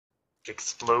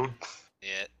Explode.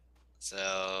 Yeah.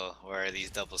 So, where are these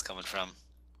doubles coming from?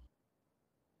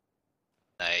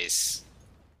 Nice.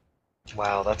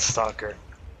 Wow, that's Stalker.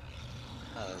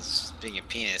 Oh, it's just being a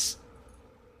penis.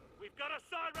 We've got a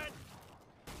siren.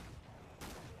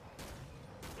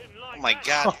 Didn't like Oh my that.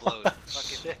 god, Bloat. Oh,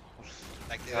 Fucking. shit.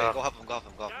 Back there. Oh. Go help him, go help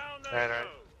him, go help him. Down they Right, go. right.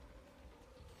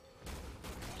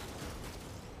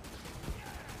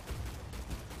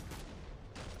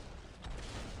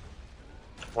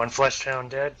 One flesh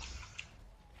hound dead.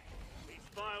 These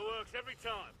fireworks every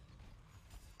time.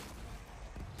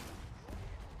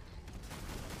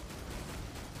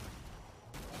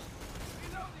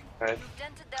 Right. You've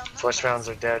dented their Flesh rounds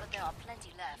are dead. but there are plenty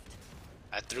left.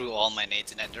 I threw all my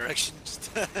nades in that direction.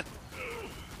 Just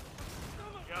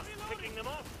picking them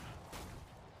off.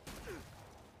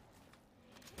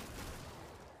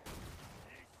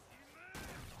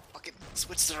 Fucking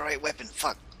switch to the right weapon,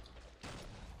 fuck.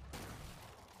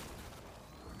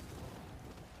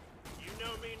 You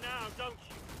know me now, don't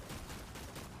you?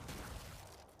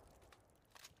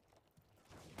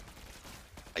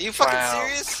 Are you fucking Wow.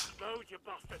 serious? Load, you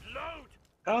bastard, load!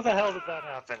 How the hell did that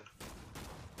happen?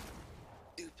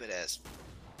 Stupid ass.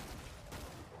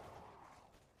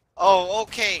 Oh,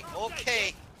 okay,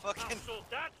 okay. Fucking I'll sort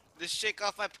that. just shake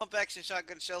off my pump action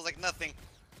shotgun shells like nothing.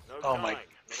 No Oh time. my Never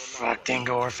fuck, mind. didn't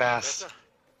go over fast. Better?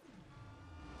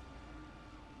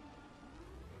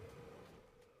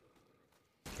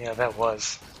 Yeah, that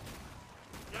was.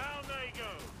 Down they go.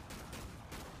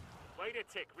 Wait a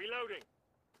tick, reloading.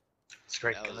 It's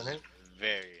great That was coming in.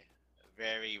 very,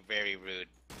 very, very rude.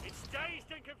 It's dazed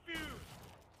and confused.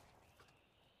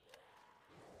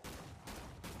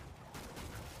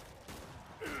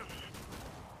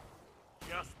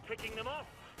 Just picking them off.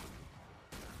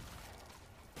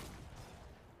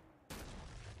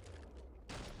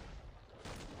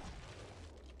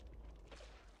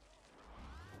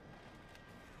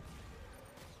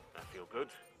 I feel good.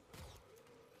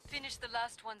 Finish the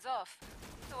last ones off,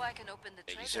 so I can open the Thank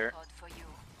you, trader sir. pod for you.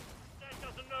 That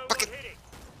doesn't know Fucking- what hit it.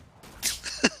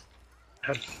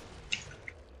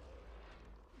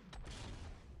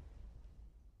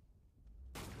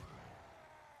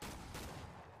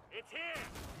 It's here.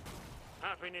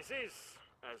 Happiness is,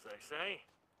 as they say.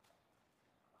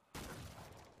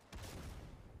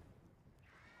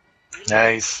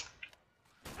 Nice.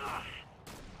 Ah.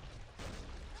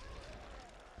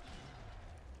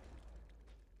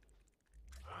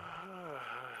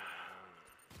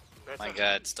 My Better.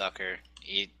 god, Stalker.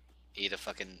 Eat a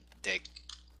fucking dick.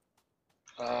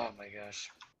 Oh my gosh.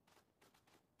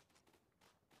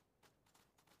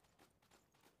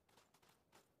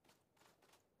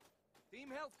 Team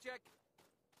health check.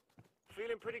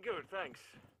 Feeling pretty good, thanks.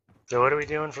 So what are we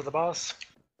doing for the boss?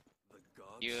 The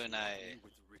gods You and I, supply you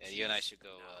with yeah, you and I riches should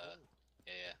go, now.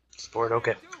 yeah. Sport,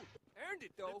 okay. Dude, earned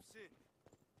it though.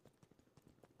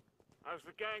 How's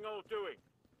the gang all doing?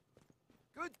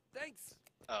 Good, thanks.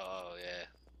 Oh, yeah.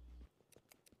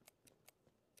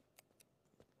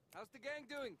 How's the gang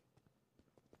doing?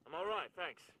 I'm all right,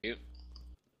 thanks. You.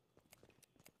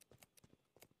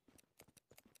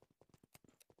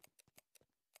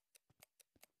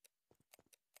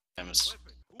 I'm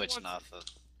switching off of,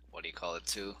 what do you call it,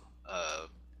 too?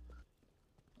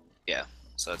 Yeah,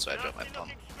 so that's why I dropped my Nasty pump.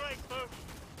 looking straight,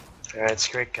 folks. Alright, it's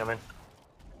great coming.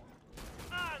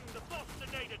 And the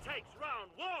Bostonator takes round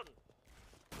one.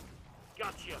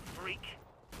 Gotcha, freak.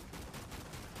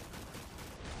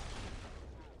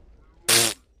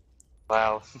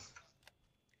 Wow.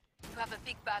 You have a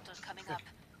big battle coming up.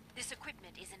 This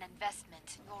equipment is an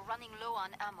investment. You're running low on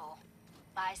ammo.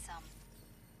 Buy some.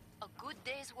 A good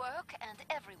day's work and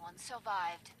everyone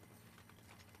survived.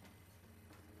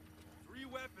 Free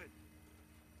weapon.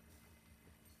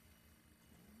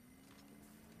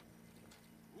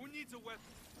 Who needs a weapon?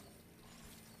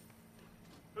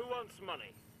 Who wants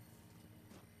money?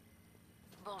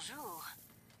 Bonjour.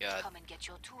 God. Come and get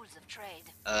your tools of trade.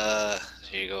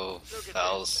 Here you go, Look at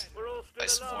Falz. this. We're all Buy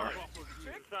some still alive. more.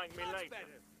 You can thank me Much later.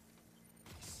 better.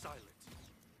 Silent.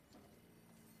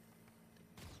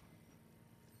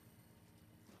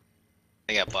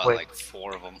 I think I bought Wait. like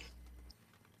 4 of them.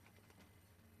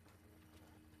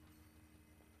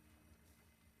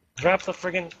 Drop the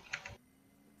friggin'.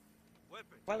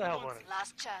 Weapon. Why the hell Who one? wants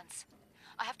Last chance.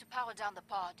 I have to power down the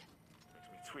pod.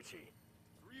 Makes me twitchy. it?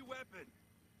 Free weapon.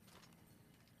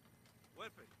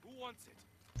 Weapon. Who wants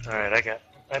it? Alright,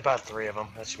 I bought 3 of them.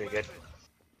 That should be good. Weapon.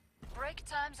 Break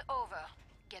time's over.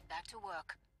 Get back to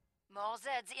work. More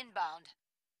Zeds inbound.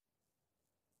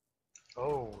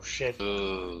 Oh shit.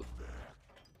 Ooh.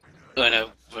 Gonna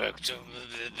work some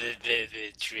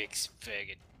tricks,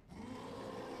 faggot.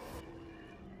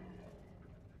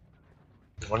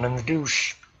 One in the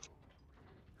douche.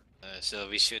 So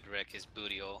we should wreck his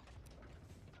booty hole.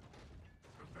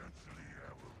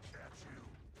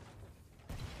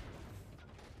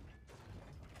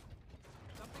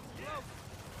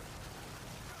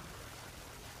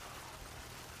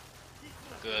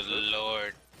 Good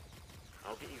lord.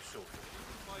 I'll get you sorted.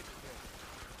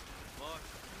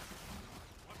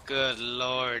 Good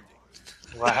lord.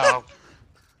 Wow.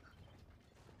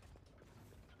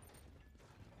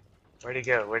 Where'd he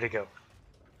go? Where'd he go?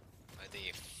 I think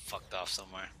he fucked off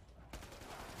somewhere.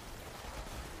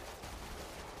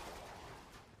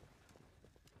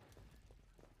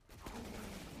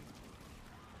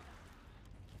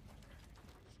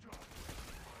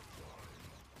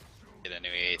 Get a new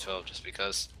AA-12 just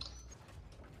because.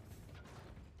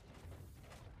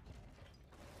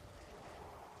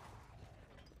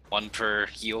 One per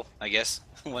heal, I guess.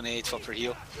 One AA-12 per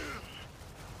heal.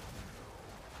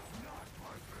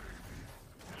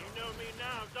 You know me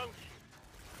now, don't you?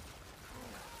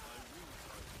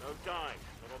 No dive,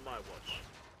 not on my watch.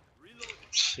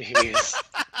 Jeez.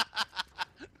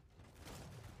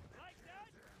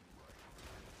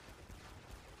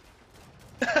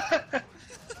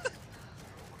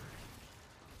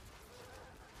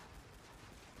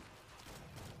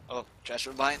 Oh, trash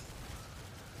from behind.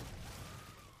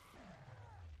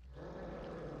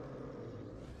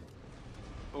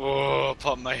 Oh,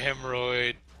 pop my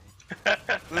hemorrhoid.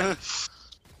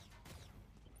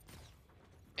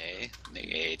 Okay, new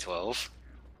AA-12.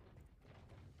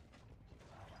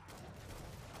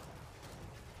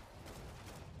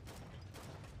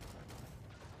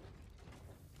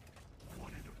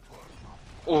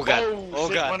 Oh god! Oh, Oh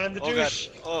shit, god! one in the Oh douche.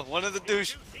 god! Oh, one in the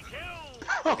douche! Juicy kill!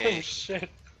 Oh Okay. shit.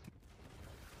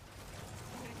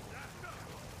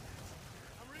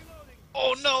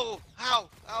 Oh no! How?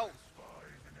 Ow!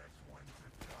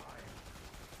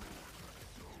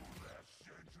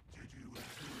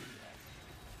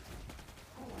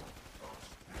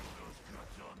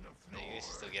 Hey, you guys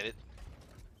still get it?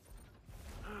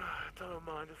 Don't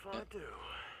mind if I do.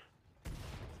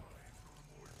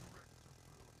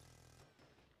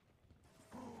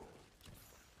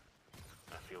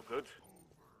 I feel good.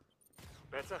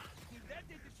 Better?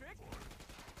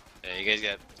 Yeah, you guys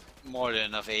got more than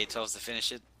enough AA-12s to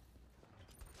finish it.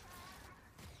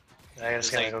 I just It's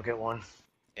gotta like- go get one.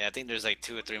 Yeah, I think there's like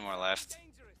 2 or 3 more left.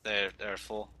 They're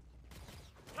full.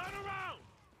 Turn around!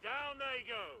 Down they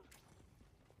go!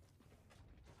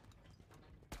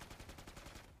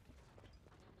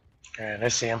 Alright, I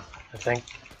see him, I think.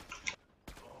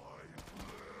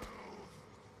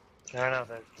 No,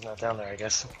 he's not down there, I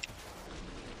guess.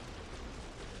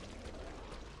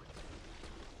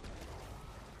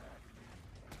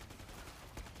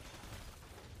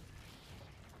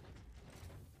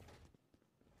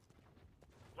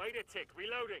 Wait a tick,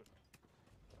 reloading.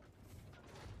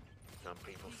 Some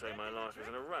people say my life is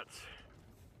in a rut.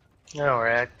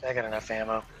 Alright, I got enough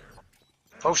ammo.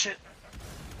 Oh shit!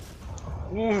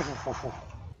 Ooh.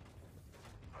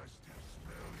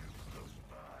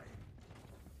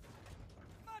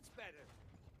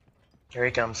 Here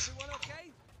he comes.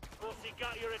 Of course he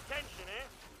got your attention, eh?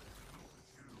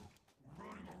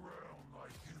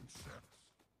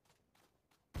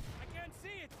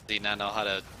 Do you not know how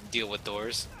to deal with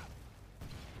doors?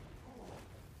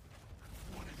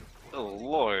 Oh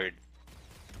lord.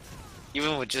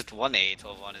 Even with just one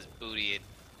AA-12 on his booty, it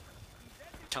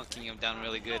chunking him down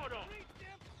really good. Hold on.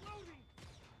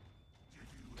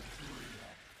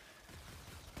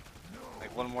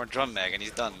 Like one more drum mag and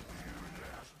he's done.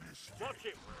 Watch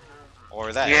it.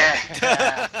 Or that.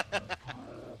 Yeah!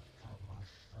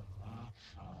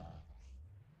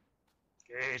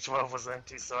 H12 was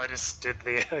empty, so I just did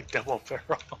the double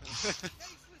barrel.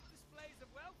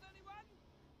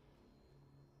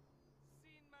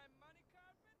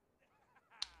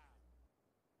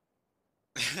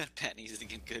 Patty's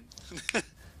thinking good.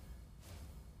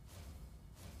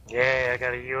 Yeah, I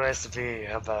got a USB.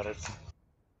 How about it?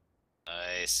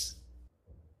 Nice.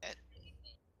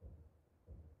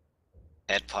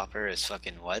 Ed Popper is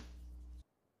fucking what?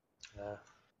 Uh,